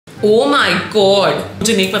Oh my God!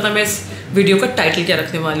 मुझे नहीं पता मैं इस वीडियो का टाइटल क्या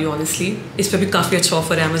रखने वाली हूँ ऑनेस्टली। इस पे भी काफ़ी अच्छा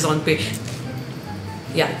ऑफर है अमेजोन पे।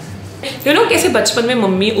 You know, कैसे बचपन में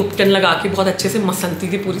मम्मी उपटन लगा के बहुत अच्छे से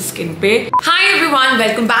मसलती थी पूरी स्किन पे। Hi everyone,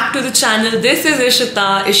 welcome back to the channel. This is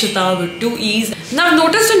Ishita with 2 E's. Now I've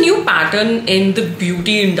noticed a new pattern in the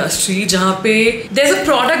beauty industry जहाँ पे there's a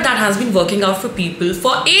product that has been working out for people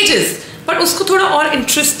for ages. But उसको थोड़ा और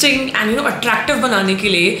interesting and attractive बनाने के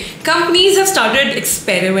लिए companies have started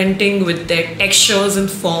experimenting with their textures and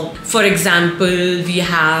form. For example, we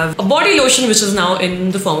have a body lotion which is now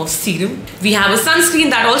in the form of serum. We have a sunscreen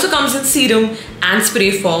that also comes in serum and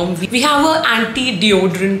spray form. We have a anti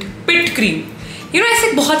deodorant pit cream.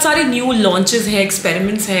 ऐसे बहुत सारे new launches हैं,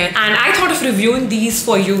 experiments हैं, and I thought of reviewing these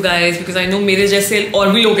for you guys because I know मेरे जैसे और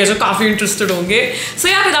भी लोग हैं जो काफी इंटरेस्टेड होंगे. सो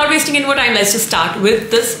या without wasting any more time, let's just start with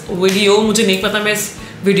this video. मुझे नहीं पता मैं इस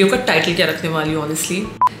वीडियो का टाइटल क्या रखने वाली हूँ ऑनेस्टली.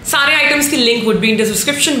 सारे आइटम्स की link would be in the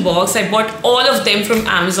description box. I bought all of them from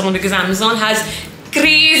Amazon because Amazon has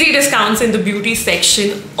crazy discounts in the beauty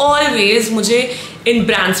section always. मुझे इन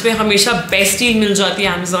ब्रांड्स पे हमेशा बेस्ट डील मिल जाती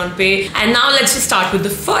है Amazon पे. And now let's just start with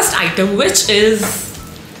the first item which is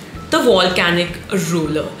the Volcanic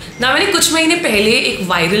roller. Now मैंने कुछ महीने पहले एक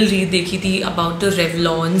वायरल रील देखी थी about the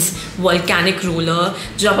Revlon's Volcanic roller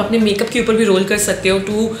जो आप अपने मेकअप के ऊपर भी रोल कर सकते हो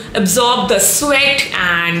to absorb the sweat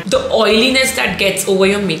and the oiliness that gets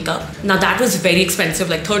over your makeup. Now that was very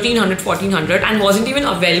expensive, like 1300-1400 and wasn't even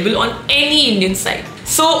available on any Indian site.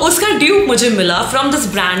 So उसका dupe मुझे मिला from this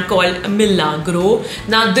brand called Milagro.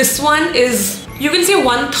 Now this one is, you can say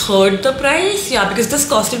 1/3 the price, yeah, because this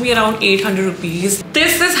costed me around 800 rupees.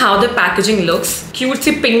 This is how the packaging looks. Cute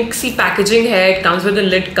C pink C packaging है. It comes with a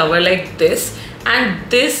lid cover like this, and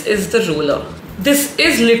this is the roller. This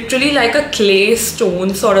is literally like a clay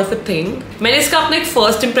stone sort of a thing. मैंने इसका अपना एक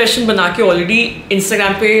first impression बना के already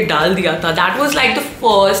Instagram पे डाल दिया था. That was like the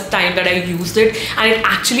first time that I used it, and it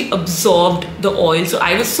actually absorbed the oil. So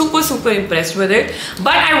I was super impressed with it.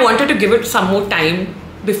 But I wanted to give it some more time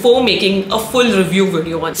before making a full review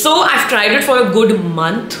video on. So I've tried it for a good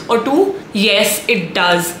month or 2. Yes, it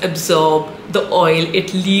does absorb the oil.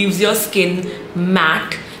 It leaves your skin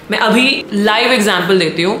matte. मैं अभी live example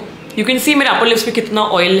देती हूँ. You can see मेरे upper lips पे कितना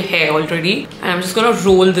oil है already, and I'm just gonna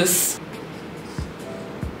roll this.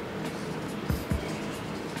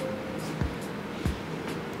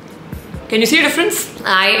 Can you see a difference?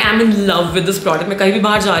 I am in love with this product. मैं कहीं भी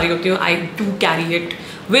बाहर जा रही होती हूँ, I do carry it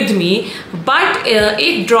with me. But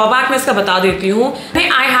एक drawback मैं इसका बता देती हूँ.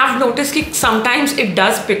 I have noticed कि sometimes it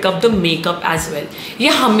does pick up the makeup as well. ये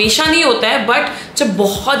हमेशा नहीं होता है, but जब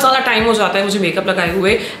बहुत ज़्यादा टाइम हो जाता है मुझे मेकअप लगाए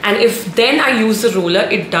हुए, and if then I use the roller,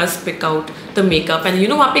 it does pick out the makeup. And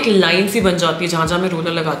वहाँ पे एक लाइन सी बन जाती है जहाँ मैं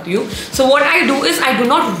रोलर लगाती हूँ. So what I do is I do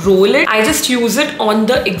not roll it. I just use it on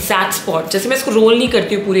the exact spot. जैसे मैं इसको रोल नहीं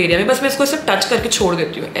करती हूँ पूरे एरिया में, बस मैं इसको ऐसे टच करके छोड़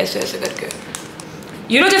देती हूँ, ऐसे करके.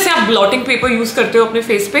 जैसे आप ब्लॉटिंग पेपर यूज करते हो अपने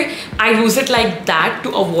फेस पे, आई use it like that to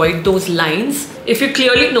avoid those lines. If you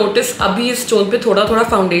clearly notice, अभी इस टोन पे थोड़ा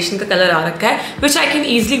फाउंडेशन का कलर आ रखा है विच I can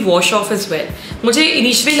easily wash off as well. मुझे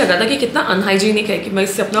इनिशियली लगा था कि कितना अनहाइजीनिक है कि मैं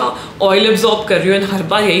इससे अपना ऑयल एब्जॉर्ब कर रही हूँ एंड हर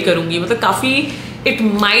बार यही करूंगी. मतलब काफी it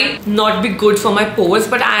might not be good for my pores,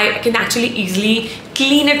 but I can actually easily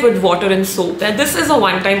clean it with water and soap. And this is a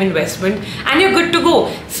one-time investment and you're good to go.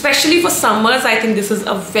 Especially for summers, I think this is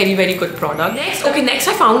a very good product.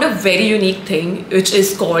 Next I found a very unique thing which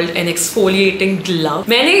is called an exfoliating glove.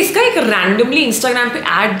 मैंने इसका एक randomly Instagram पे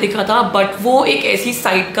ad देखा था, but वो एक ऐसी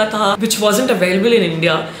site का था which wasn't available in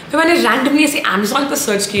India. फिर मैंने randomly ऐसे Amazon पे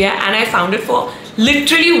search किया and I found it for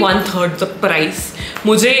literally 1/3 the price.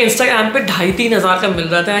 मुझे Instagram पे 2,500-3 हज़ार का मिल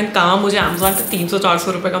रहा था एंड कहाँ मुझे Amazon पे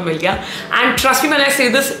 300-400 रुपए का मिल गया. And trust me when I से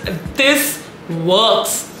दिस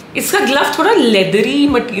वर्क्स. इसका ग्लव थोड़ा लेदरी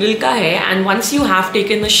मटेरियल का है and once you have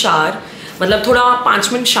taken a shower, मतलब थोड़ा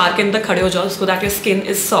 5 मिनट शावर के अंदर खड़े हो जाओ so that your skin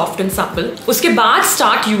is soft and supple. उसके बाद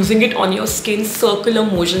start using it on your skin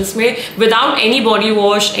circular motions में without any body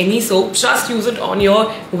wash, any soap. Just use it on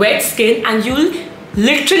your weight skin and you will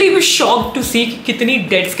literally be shocked to सी कितनी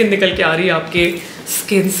dead skin निकल के आ रही है आपके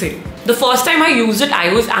skin से. The first time I used it,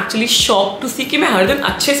 I was actually shocked to see कि मैं हर दिन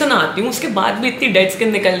अच्छे से नहाती हूँ, उसके बाद भी इतनी डेड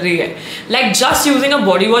स्किन निकल रही है. Like just using a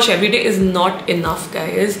body wash every day is not enough,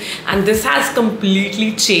 guys. And this has completely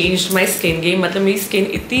changed my skin game. मतलब मेरी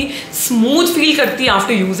स्किन इतनी smooth feel करती है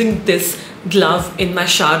after using this glove in my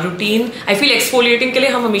shower routine. I feel exfoliating के लिए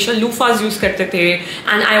हम हमेशा loofahs use करते थे,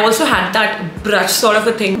 and I also had that brush sort of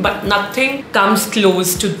a thing, but nothing comes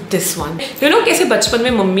close to this one. कैसे बचपन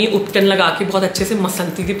में मम्मी उपटन लगा के बहुत अच्छे से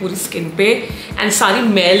मसलती थी पूरी स्किन पे एंड सारी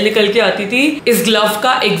मैल निकल के आती थी. इस ग्लव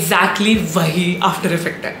का exactly वही आफ्टर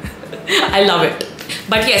इफेक्ट है. I love it.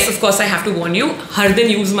 But yes of course I have to warn you, हर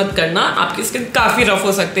दिन यूज मत करना, आपकी स्किन काफी रफ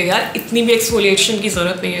हो सकती है यार, इतनी भी एक्सफोलिएशन की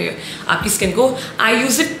जरूरत नहीं है आपकी स्किन को. आई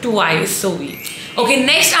use it twice a week. Okay,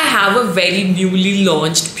 next I have a very newly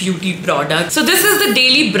launched beauty product. So this is the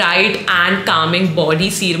Daily Bright and Calming Body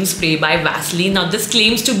Serum Spray by Vaseline. Now this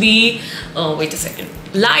claims to be, wait a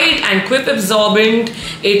second, light and quick absorbent.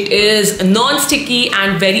 It is non-sticky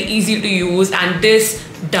and very easy to use, and this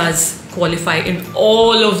does qualify in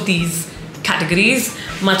all of these categories.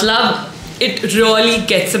 मतलब it really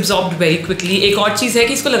gets absorbed very quickly. एक और चीज़ है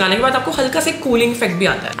कि इसको लगाने के बाद आपको हल्का से कूलिंग इफेक्ट भी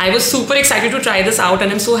आता है. I was super excited to try this out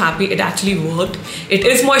and I'm so happy it actually worked. It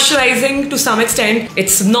is moisturizing to some extent.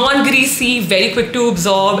 It's non-greasy, very quick to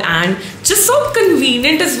absorb and just so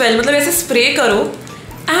convenient as well. मतलब ऐसे spray करो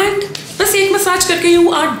and बस एक massage करके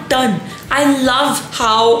you are done. I love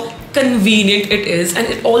how convenient it is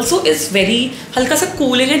and it also is very हल्का सा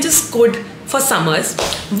cooling and just good for summers.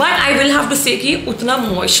 But I will have to say कि उतना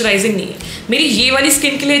moisturizing नहीं है. मेरी ये वाली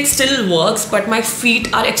स्किन के लिए it still works, but my feet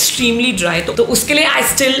are extremely dry. तो उसके लिए I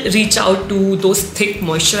still reach out to those thick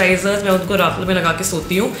moisturizers. मैं उनको रात में लगा के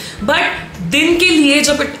सोती हूँ. But दिन के लिए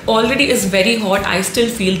जब it already is very hot, I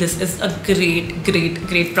still feel this is a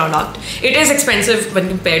great product. It is expensive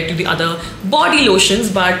when compared to the other body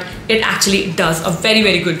lotions, but it actually does a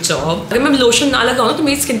very good job. अगर मैं lotion ना लगाऊँ तो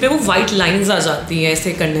मेरी skin पे वो white lines आ जाती हैं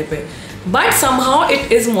ऐसे करने पे. But somehow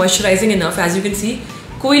it is moisturizing enough, as you can see,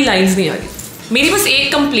 कोई lines नहीं आ रही. मेरी बस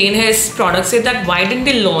एक complaint है इस product से, that why didn't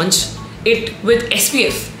they launch it with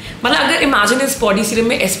SPF? मतलब अगर imagine इस body serum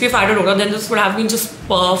में SPF added होगा, then this would have been just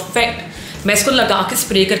perfect. मैं इसको लगा के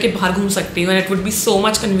स्प्रे करके बाहर घूम सकती हूँ and it would be so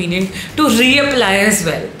much convenient to reapply as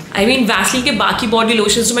well. I mean Vaseline के बाकी body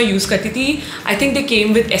lotions जो मैं यूज़ करती थी, I think they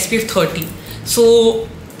came with SPF 30. So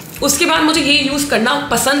उसके बाद मुझे ये यूज़ करना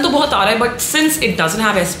पसंद तो बहुत आ रहा है, but since it doesn't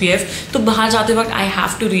have SPF तो बाहर जाते वक्त I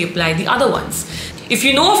have to reapply the other ones. If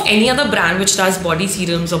you know of any other brand which does body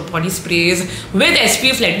serums or body sprays with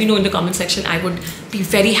SPF, let me know in the comment section. I would be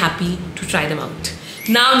very happy to try them out.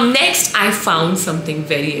 Now next I found something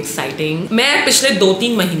very exciting. मैं पिछले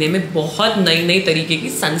 2-3 महीने में बहुत नई तरीके की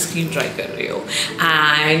sunscreen try कर रही हूँ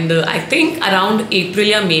and I think around April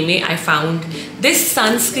या May में I found this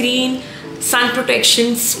sunscreen sun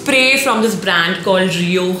protection spray from this brand called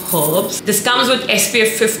Riyo Herbs. This comes with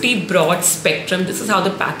SPF 50 broad spectrum. This is how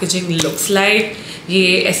the packaging looks like.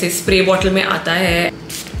 ये ऐसे spray bottle में आता है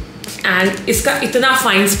and इसका इतना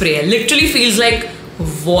fine spray है, literally feels like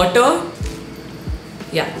water.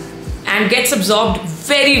 Yeah, and gets absorbed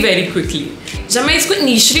very quickly. जब मैं इसको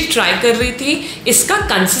initially try कर रही थी, इसका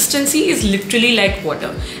consistency is literally like water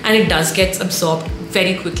and it does gets absorbed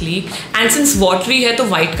very quickly. And since watery है तो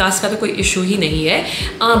white cast का तो कोई issue ही नहीं है.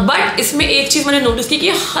 But इसमें एक चीज़ मैंने notice की कि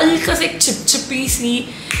ये हल्का सा एक चिपचिपी सी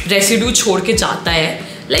residue छोड़ के जाता है.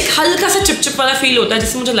 Like हल्का सा चिपचिप वाला feel होता है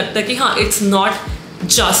जिससे मुझे लगता है कि हाँ it's not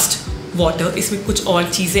just water, इसमें कुछ और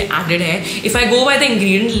चीज़ें added है. If I go by the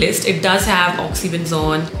ingredient list, it does have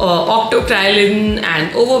oxybenzone, octocrylene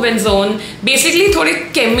and ovobenzone. Basically थोड़े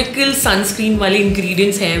chemical sunscreen वाले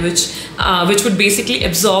ingredients हैं which would basically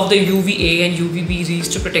absorb the UVA and UVB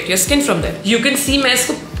rays to protect your skin from them. You can see मैं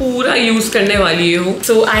इसको पूरा use करने वाली हूँ.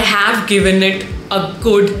 So I have given it a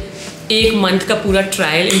good 1 month का पूरा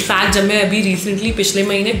ट्रायल. इनफैक्ट जब मैं अभी रिसेंटली पिछले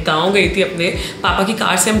महीने गांव गई थी अपने पापा की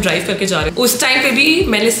कार से, हम ड्राइव करके जा रहे थे, उस टाइम पे भी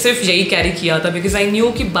मैंने सिर्फ यही कैरी किया था बिकॉज आई न्यू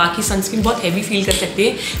कि बाकी सनस्क्रीन बहुत हैवी फील कर सकते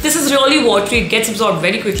हैं. This is really watery, it gets absorb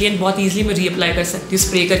very quickly and बहुत ईजिली मैं रीअप्लाई कर सकती हूँ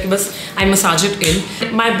स्प्रे करके. बस आई massage it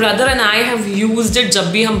in. My brother and I have used it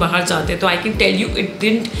जब भी हम बाहर जाते हैं, तो I can tell you it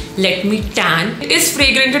didn't let me tan. It is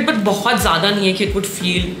फ्रेग्रेंटेड but बहुत ज़्यादा नहीं है कि it would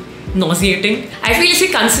feel nauseating. I feel इसकी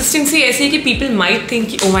consistency ऐसी है कि people might think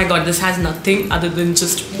कि oh my god this has nothing other than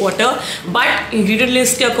just water, but ingredient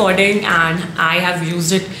list के according and I have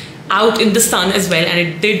used it out in the sun as well and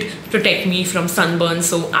it did protect me from sunburn.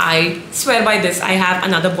 So I swear by this. I have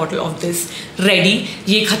another bottle of this ready.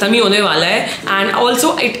 ये खत्म ही होने वाला है and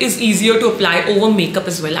also it is easier to apply over makeup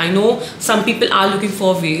as well. I know some people are looking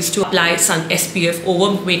for ways to apply sun SPF over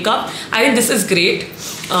makeup. I think this is great.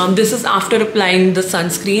 This is after applying the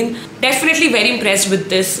sunscreen. Definitely very impressed with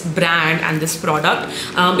this brand and this product.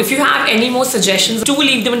 If you have any more suggestions, do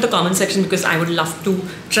leave them in the comment section because I would love to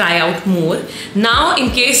try out more. Now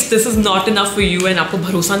in case this is not enough for you and आपको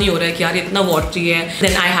भरोसा नहीं हो रहा है कि यार इतना watery है,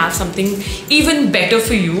 then I have something even better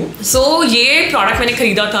for you. So ये product मैंने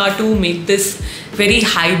खरीदा था to make this very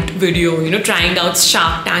hyped video, you know, trying out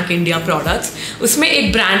Shark Tank India products. उसमें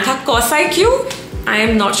एक brand था Cos-IQ. I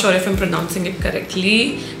am not sure if I'm pronouncing it correctly.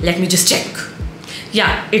 Let me just check.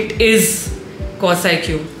 Yeah, it is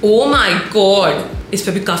Cos-IQ. Oh my god! इस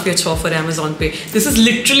पे भी काफ़ी अच्छा offer है Amazon पे. This is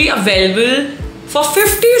literally available for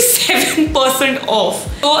 57% off.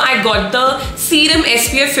 So I got the Serum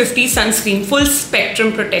SPF 50 sunscreen full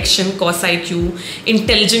spectrum protection Cos-IQ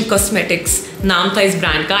Intelligent Cosmetics नाम था इस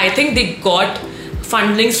ब्रांड का. I think they got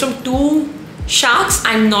fundings from 2 sharks.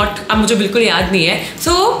 I'm not, अब मुझे बिल्कुल याद नहीं है.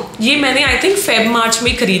 So ये मैंने I think Feb-March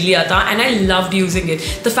में खरीद लिया था and I loved using it.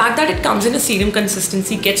 The fact that it comes in a serum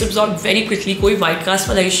consistency, gets absorbed very quickly, कोई white cast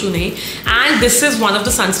वाला issue नहीं. And this is one of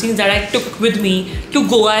the sunscreens that I took with me to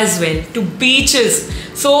Goa as well, to beaches.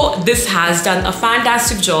 So this has done a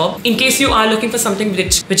fantastic job. In case you are looking for something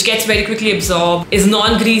which gets very quickly absorbed, is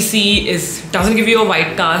non-greasy, doesn't give you a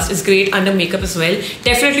white cast, is great under makeup as well.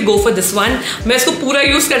 Definitely go for this one. मैं इसको पूरा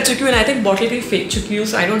use कर चुकी हूँ and I think bottle भी फेंक चुकी हूँ,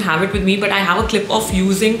 so I don't have it with me, but I have a clip of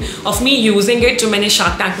me using it जो मैंने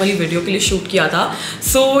Shark Tank वाली वीडियो के लिए शूट किया था.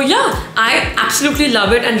 So yeah, I absolutely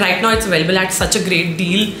love it and right now it's available at such a great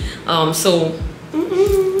deal.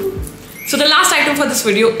 So the last item for this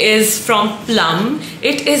video is from Plum.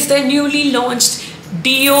 It is their newly launched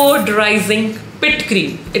De-odorizing pit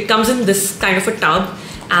cream. It comes in this kind of a tub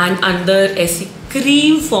and under ऐसी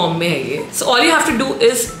cream form में है ये. So all you have to do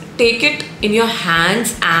is take it in your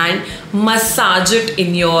hands and massage it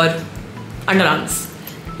in your underarms.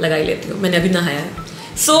 लगा ही लेती हूँ, मैंने अभी नहाया है.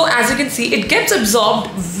 So as you can see, it gets absorbed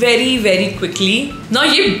very quickly. Now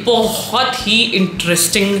ये बहुत ही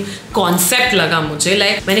interesting concept लगा मुझे.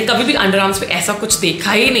 Like मैंने कभी भी underarms पे ऐसा कुछ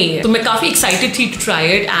देखा ही नहीं है. तो मैं काफ़ी excited थी to try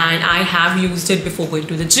it and I have used it before going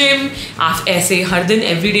to the gym. आप ऐसे हर दिन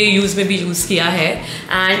everyday use में भी use किया है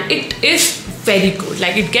and it is very good.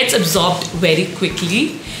 Like it gets absorbed very quickly.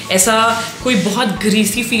 ऐसा कोई बहुत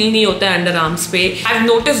ग्रीसी फील नहीं होता है अंडर आर्म्स पे. आई हैव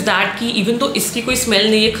नोटिस दैट कि इवन तो इसकी कोई स्मेल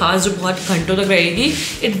नहीं है खास जो बहुत घंटों तक रहेगी,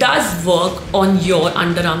 it does work on your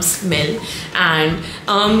under arm smell. And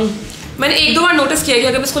मैंने 1-2 बार नोटिस किया कि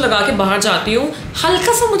अगर मैं इसको लगा के बाहर जाती हूँ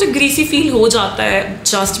हल्का सा मुझे ग्रीसी फील हो जाता है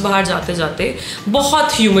जस्ट बाहर जाते जाते,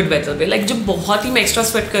 बहुत ह्यूमिड वेदर पे, लाइक जब बहुत ही मैं एक्स्ट्रा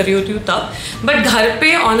स्वेट कर रही होती हूँ तब. बट घर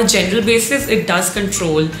पे on a general basis it does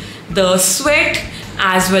control the sweat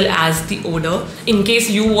as well as the odor. In case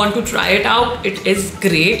you want to try it out, it is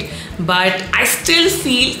great, but I still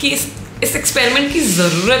feel कि इस experiment की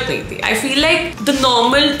ज़रूरत नहीं थी. I feel like the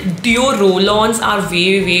normal deo roll-ons are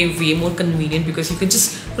way more convenient because you can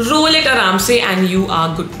just roll it आराम से and you are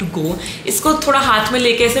good to go. इसको थोड़ा हाथ में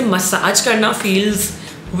लेके ऐसे मसाज करना feels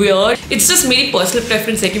weird. It's just मेरी personal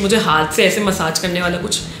preference है कि मुझे हाथ से ऐसे मसाज करने वाला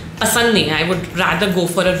कुछ पसंद नहीं है. I would rather go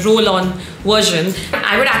for a roll-on version.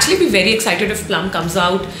 I would actually be very excited if Plum comes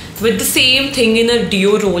out with the same thing in a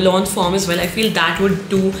deo roll-on form as well. I feel that would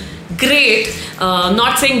do great.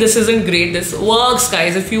 Not saying this isn't great. This works,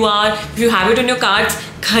 guys. If you have it in your carts,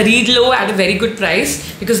 khareed lo at a very good price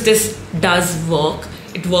because this does work.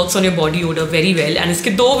 It works on your body odor very well. And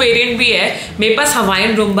इसके 2 variant भी है. मेरे पास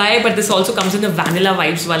Hawaiian Rumba है, but this also comes in the vanilla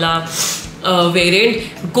vibes वाला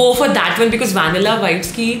variant. Go for that one because vanilla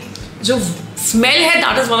vibes की जो smell है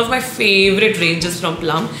that is one of my favorite ranges from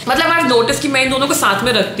Plum. मतलब I've noticed कि मैं इन दोनों को साथ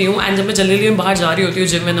में रखती हूँ and जब मैं जल्दी में बाहर जा रही होती हूँ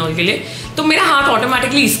जिम एंड ऑल के लिए तो मेरा हाथ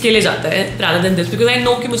ऑटोमेटिकली इसके लिए जाता है rather than this because I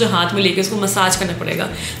know कि मुझे हाथ में लेके इसको मसाज करना पड़ेगा.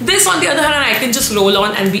 This on the other hand I can just roll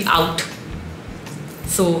on and be out.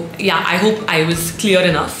 So yeah, I hope I was clear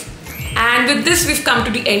enough. And with this we've come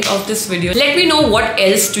to the end of this video. Let me know what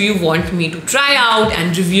else do you want me to try out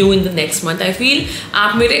and review in the next month. I feel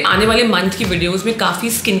आप मेरे आने वाले month की videos में काफ़ी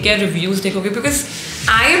skincare reviews देखोगे because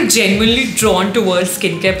I am genuinely drawn towards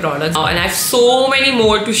skincare products and I have so many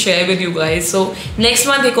more to share with you guys. So next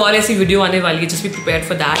month एक और ऐसी video आने वाली है. Just be prepared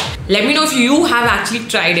for that. Let me know if you have actually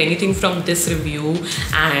tried anything from this review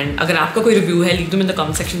and अगर आपका कोई review है leave them in the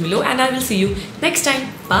comment section below and I will see you next time.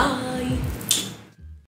 Bye.